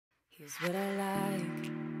Here's what I like.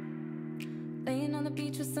 Laying on the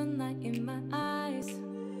beach with sunlight in my eyes,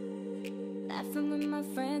 laughing with my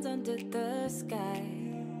friends under the sky,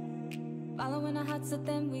 following our hearts so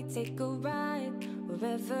then we take a ride.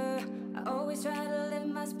 Wherever, I always try to let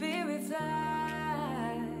my spirit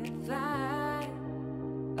fly, fly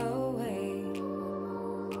away.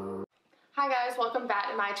 Hi guys, welcome back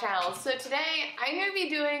to my channel. So today I'm going to be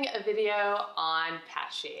doing a video on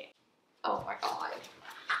Pesci. Oh my god.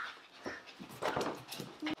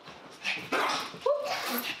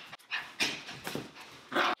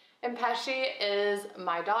 And Pesci is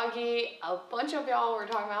my doggy. A bunch of y'all were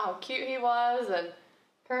talking about how cute he was, and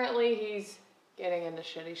apparently he's getting into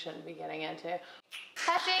shit he shouldn't be getting into.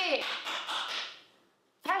 Pesci!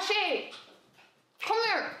 Pesci! Come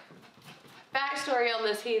here! Backstory on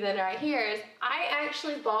this heathen right here is I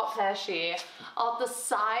actually bought Pesci off the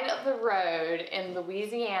side of the road in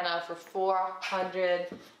Louisiana for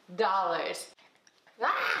 $400.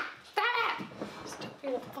 Ah! Stop! Stop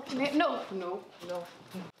being a fucking man. No, no, no,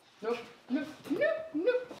 no, no, no,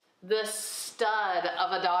 no. The stud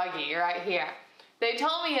of a doggy right here. They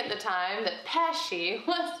told me at the time that Pesci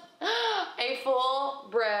was a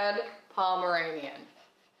full-bred Pomeranian.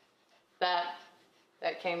 That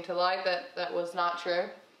came to light, that was not true.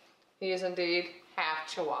 He is indeed half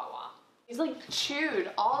Chihuahua. He's like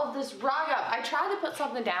chewed all of this rug up. I tried to put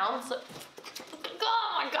something down, so,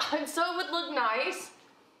 oh my god, so it would look nice.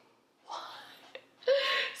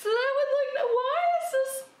 So that it would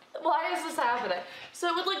look, why is this happening? So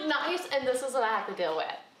it would look nice and this is what I have to deal with.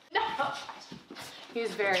 No,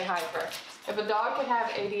 he's very hyper. If a dog could have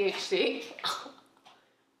ADHD,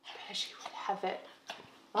 Pesci would have it.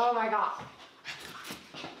 Oh my god.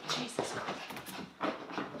 Jesus Christ.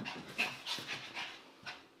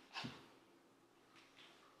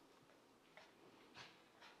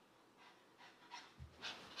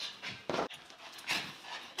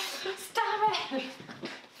 Stop it!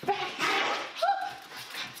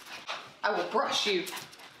 I will brush you.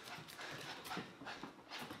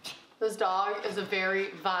 This dog is a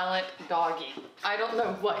very violent doggy. I don't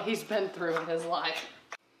know what he's been through in his life.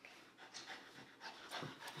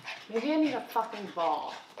 Maybe I need a fucking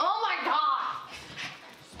ball. Oh my god!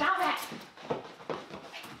 Stop it!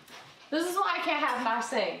 This is why I can't have nice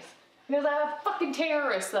things. Because I have fucking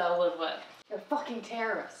terrorists that I live with. They're fucking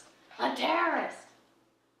terrorists. A terrorist!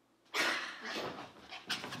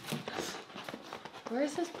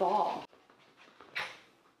 Where's this ball?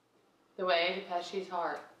 The way to Pesci's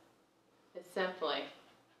heart is simply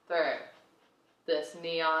through this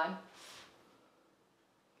neon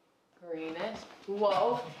greenish.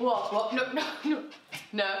 Whoa, whoa, whoa, no, no, no,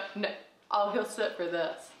 no, no. Oh, he'll sit for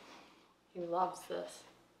this. He loves this.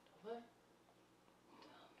 What?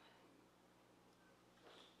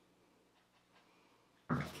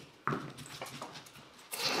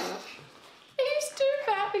 He's too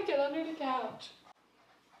fat to get under the couch.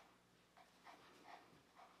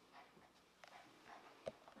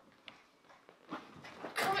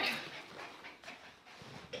 Come here.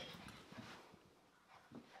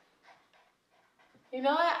 You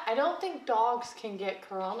know what? I don't think dogs can get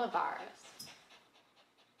coronavirus.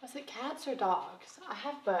 Was it cats or dogs? I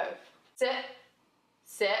have both. Sit.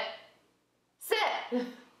 Sit. Sit. Sit.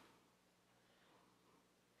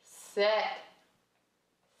 Sit.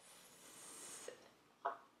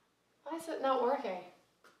 Why is it not working?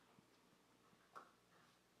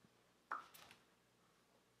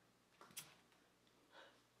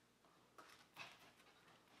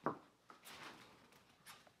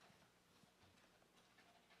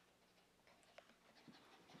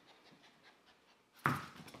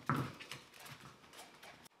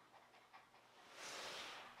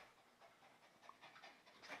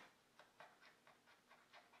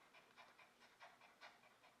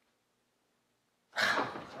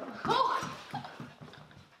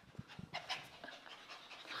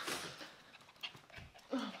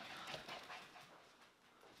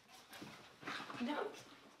 No,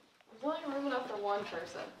 there's only room enough for one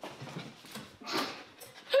person.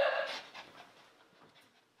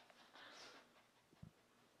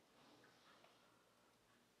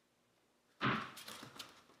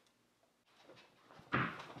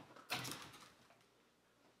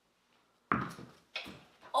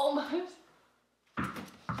 Almost.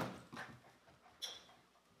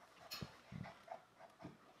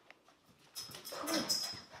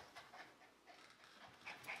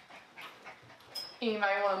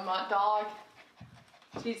 Anybody want a mutt dog?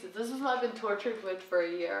 Jesus, this is what I've been tortured with for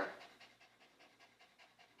a year.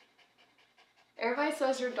 Everybody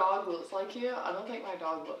says your dog looks like you. I don't think my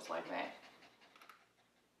dog looks like me.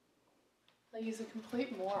 Like, he's a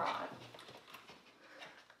complete moron.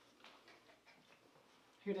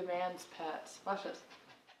 who demands pets. Watch this.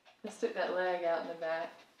 Let's stick that leg out in the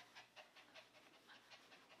back.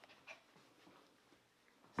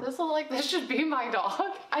 Does this look like this should be my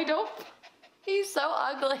dog? I don't. He's so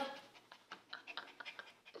ugly.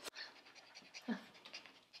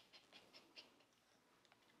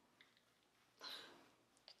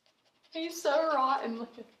 He's so rotten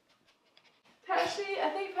looking. Pesci, I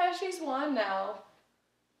think Pesci's 1 now.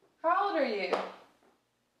 How old are you?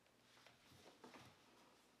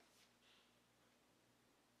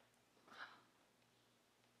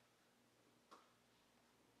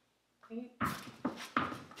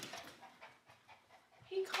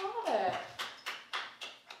 He caught it.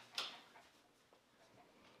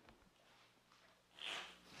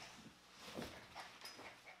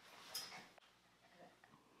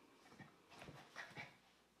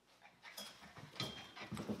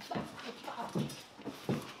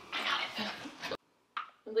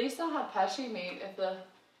 At least I'll have Pesci meat if the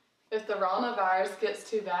coronavirus gets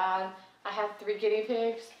too bad. I have 3 guinea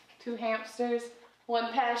pigs, 2 hamsters,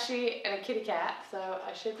 1 Pesci, and a kitty cat. So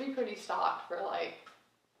I should be pretty stocked for like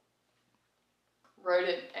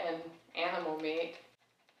rodent and animal meat.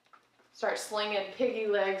 Start slinging piggy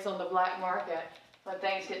legs on the black market when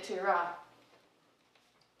things get too rough.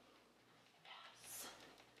 Yes.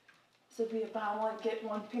 This would be a buy one, get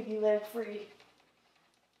 1 piggy leg free.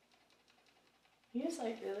 He is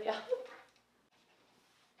like really young.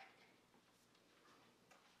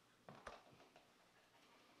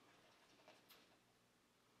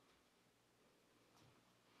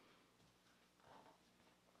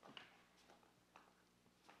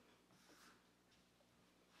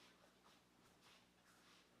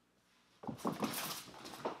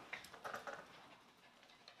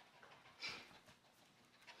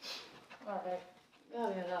 Alright,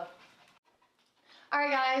 that'll be enough.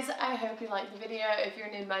 Alright guys, I hope you liked the video. If you're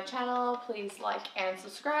new to my channel, please like and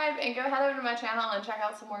subscribe, and go head over to my channel and check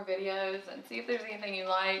out some more videos and see if there's anything you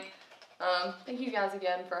like. Thank you guys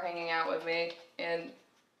again for hanging out with me in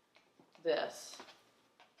this.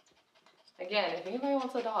 Again, if anybody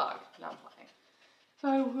wants a dog, no, I'm playing.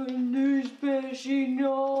 I wouldn't lose Pesci,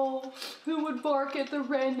 no. Who would bark at the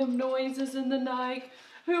random noises in the night?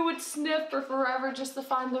 Who would sniff for forever just to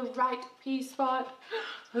find the right pee spot?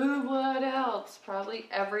 Who would else? Probably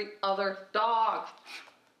every other dog.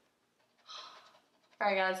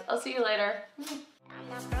 Alright guys, I'll see you later.